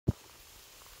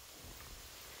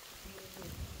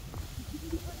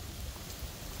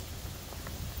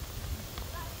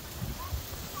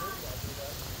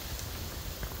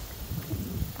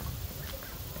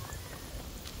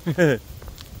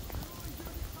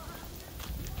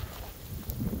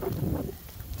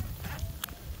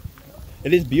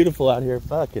It is beautiful out here.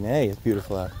 Fucking hey, it's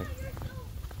beautiful out here.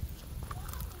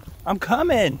 I'm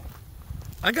coming.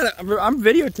 I'm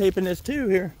videotaping this too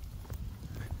here.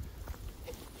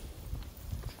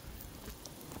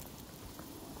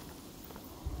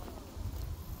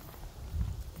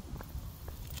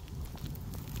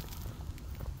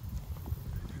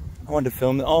 I wanted to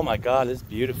film it. Oh my God, it's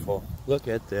beautiful. Look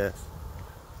at this.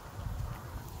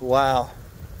 Wow.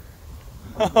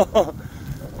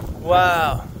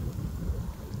 Wow.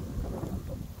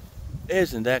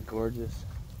 Isn't that gorgeous?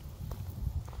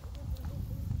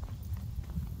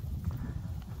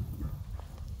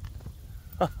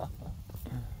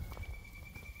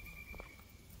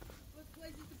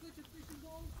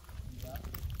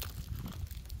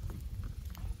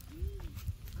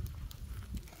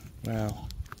 Wow.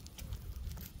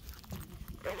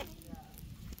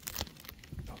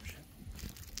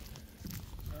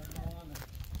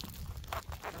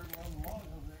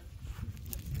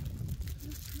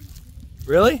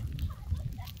 Really?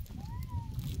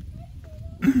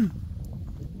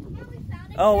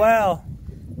 Oh wow.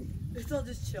 They're still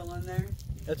just chilling there.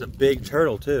 That's a big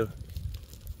turtle too.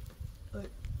 Look,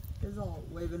 it's all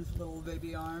waving its little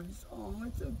baby arms. Oh,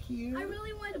 it's so cute. I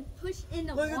really want to push in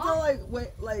the water. Look, it's all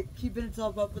like keeping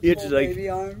itself up with its little baby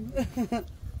arm.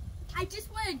 I just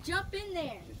want to jump in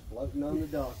there. Just floating on the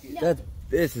dock. No.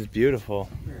 This is beautiful.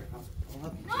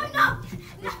 No.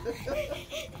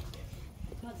 Okay.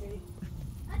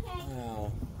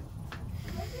 Wow.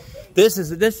 This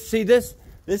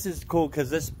is cool because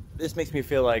this makes me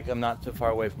feel like I'm not too far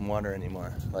away from water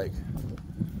anymore. Like,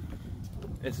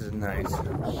 this is nice.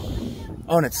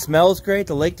 Oh, and it smells great.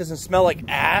 The lake doesn't smell like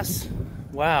ass.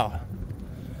 Wow.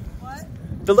 What?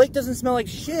 The lake doesn't smell like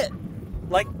shit.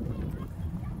 Like,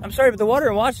 I'm sorry, but the water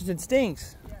in Washington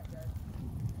stinks.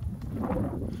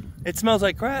 It smells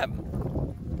like crap.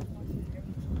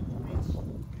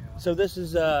 So this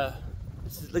is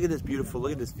look at this beautiful,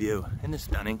 look at this view. Isn't this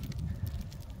stunning?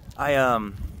 I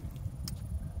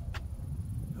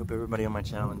hope everybody on my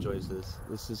channel enjoys this.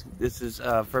 This is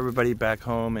for everybody back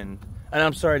home, and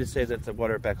I'm sorry to say that the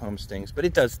water back home stinks, but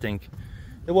it does stink.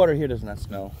 The water here does not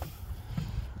smell.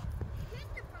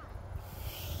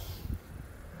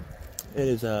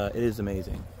 It is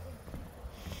amazing.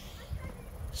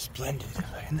 Splendid.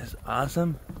 Isn't this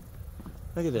awesome?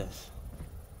 Look at this.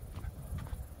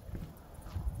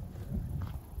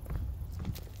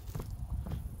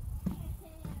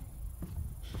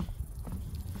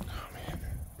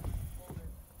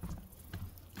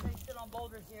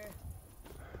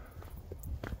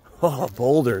 Oh,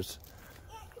 boulders.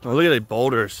 Oh, look at the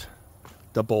boulders.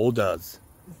 The boulders.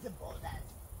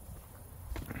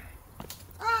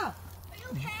 Ah! Are you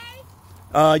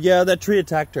okay? Yeah, that tree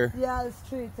attacked her. Yeah, this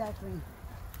tree attacked me.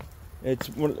 It's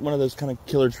one of those kind of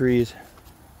killer trees.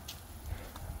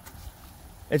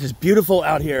 It's just beautiful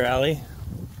out here, Allie.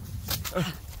 Look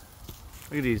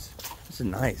at these. This is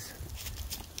nice.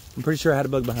 I'm pretty sure I had a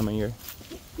bug behind my ear.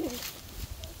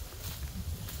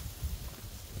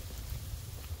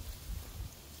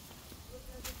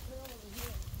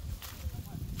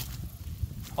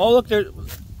 Oh, look, there.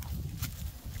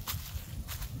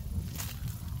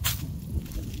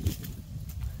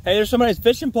 Hey, there's somebody's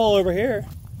fishing pole over here.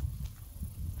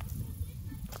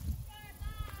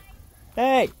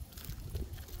 Hey.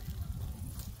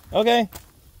 Okay.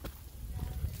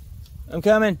 I'm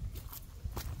coming.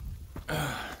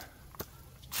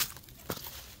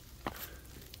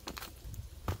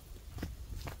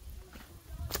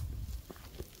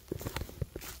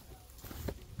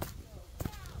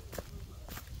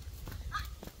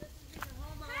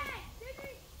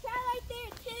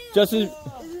 Justin,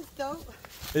 Is this dope?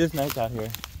 it is nice out here.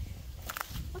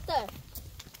 What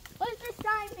does this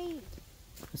sign mean?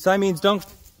 The sign means don't.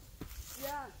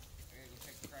 Yeah.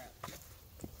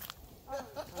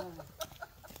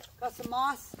 Got some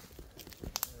moss.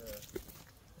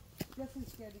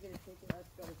 Justin's scared to get a ticket. That's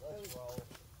good.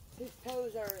 His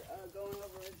toes are going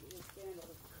over his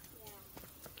sandals.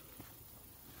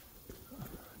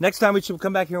 Next time we should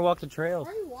come back here and walk the trails.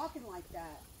 Why are you walking like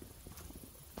that?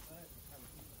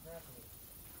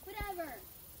 Whatever.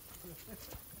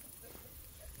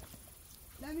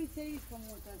 Let me say he's coming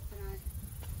with us tonight.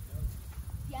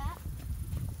 Yeah.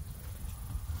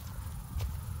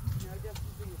 No,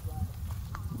 Justin's being flat.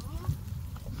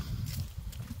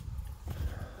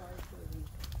 Sorry, sweetie.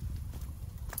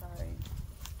 Sorry.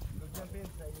 Go jump in,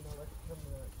 say, you know, let's come to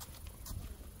the...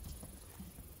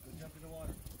 Go jump in the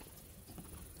water.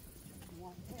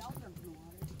 Hey, I'll jump in the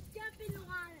water. Jump in the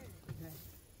water. Okay.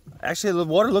 Actually, the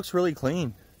water looks really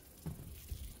clean.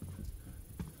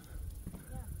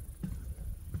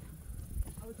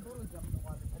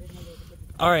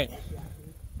 All right.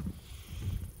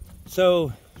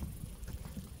 So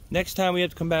next time we have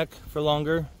to come back for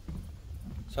longer,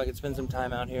 so I can spend some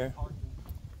time out here.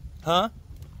 Huh?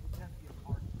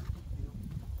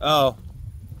 Oh,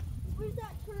 Where's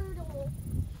that turtle?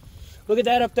 look at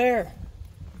that up there.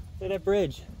 Look at that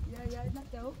bridge. Yeah, isn't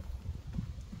that dope?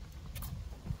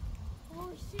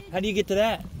 Oh shit. How do you get to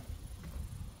that?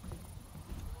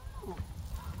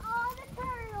 Oh, the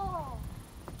turtle.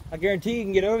 I guarantee you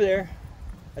can get over there.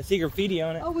 I see graffiti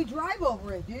on it. Oh, we drive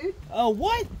over it, dude. Oh,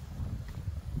 what?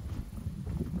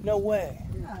 No way.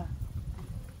 Yeah.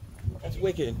 That's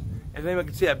wicked. If anyone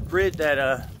can see that bridge,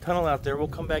 that tunnel out there, we'll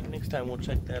come back next time. We'll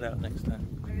check that out next time.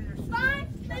 Bye,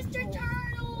 Mr.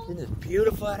 Turtle. Isn't it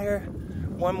beautiful out here?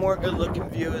 One more good-looking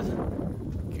view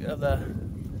of the.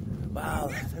 Wow,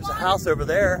 there's a house over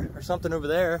there, or something over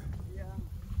there. Yeah.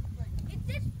 Is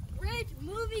this bridge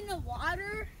moving the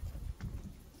water?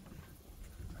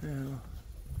 Yeah.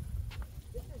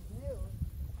 This is new.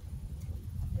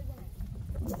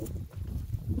 Isn't it?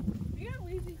 You're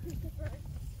leaving Christopher.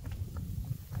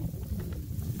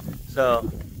 So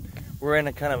we're in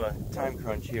a kind of a time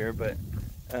crunch here, but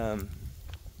isn't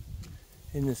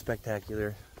this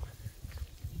spectacular?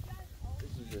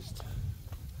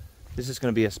 This is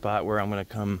going to be a spot where I'm going to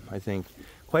come, I think,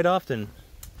 quite often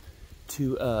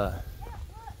to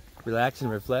relax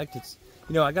and reflect. It's,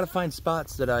 you know, I got to find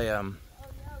spots that I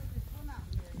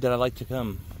like to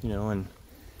come, you know, and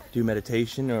do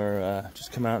meditation, or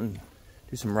just come out and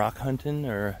do some rock hunting,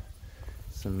 or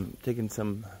taking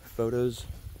some photos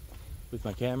with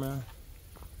my camera.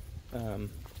 We're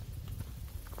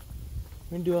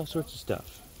gonna do all sorts of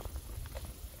stuff.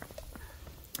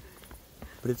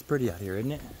 But it's pretty out here,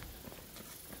 isn't it?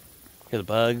 Hear the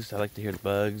bugs. I like to hear the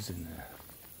bugs, and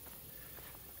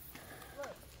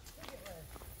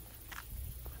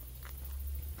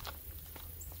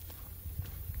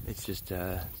it's just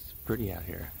it's pretty out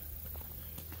here.